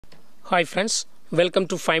Hi friends, welcome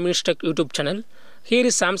to 5 Minutes Tech YouTube channel. Here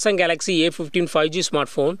is Samsung Galaxy A15 5G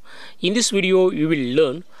smartphone. In this video, you will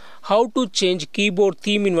learn how to change keyboard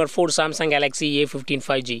theme in your phone Samsung Galaxy A15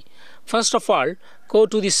 5G. First of all, go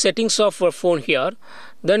to the settings of your phone here.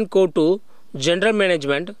 Then go to General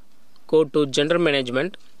Management.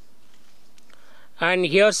 And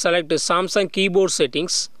here select the Samsung keyboard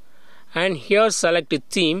settings. And here select the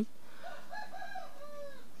theme.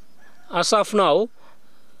 As of now,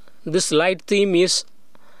 this light theme is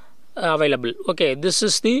available. Okay, this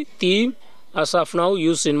is the theme as of now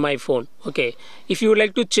used in my phone. Okay, if you would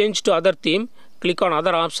like to change to other theme, click on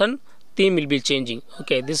other option, theme will be changing.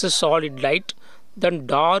 Okay, this is solid light, then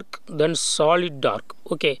dark, then solid dark.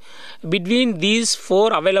 Okay, between these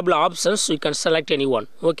four available options you can select any one.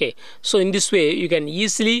 Okay, so in this way you can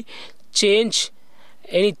easily change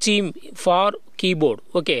any theme for keyboard.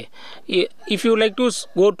 Okay, if you like to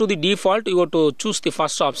go to the default, you go to choose the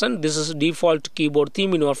first option. This is default keyboard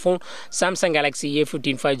theme in your phone Samsung Galaxy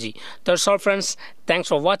A15 5G. That's all friends, thanks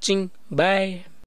for watching. Bye.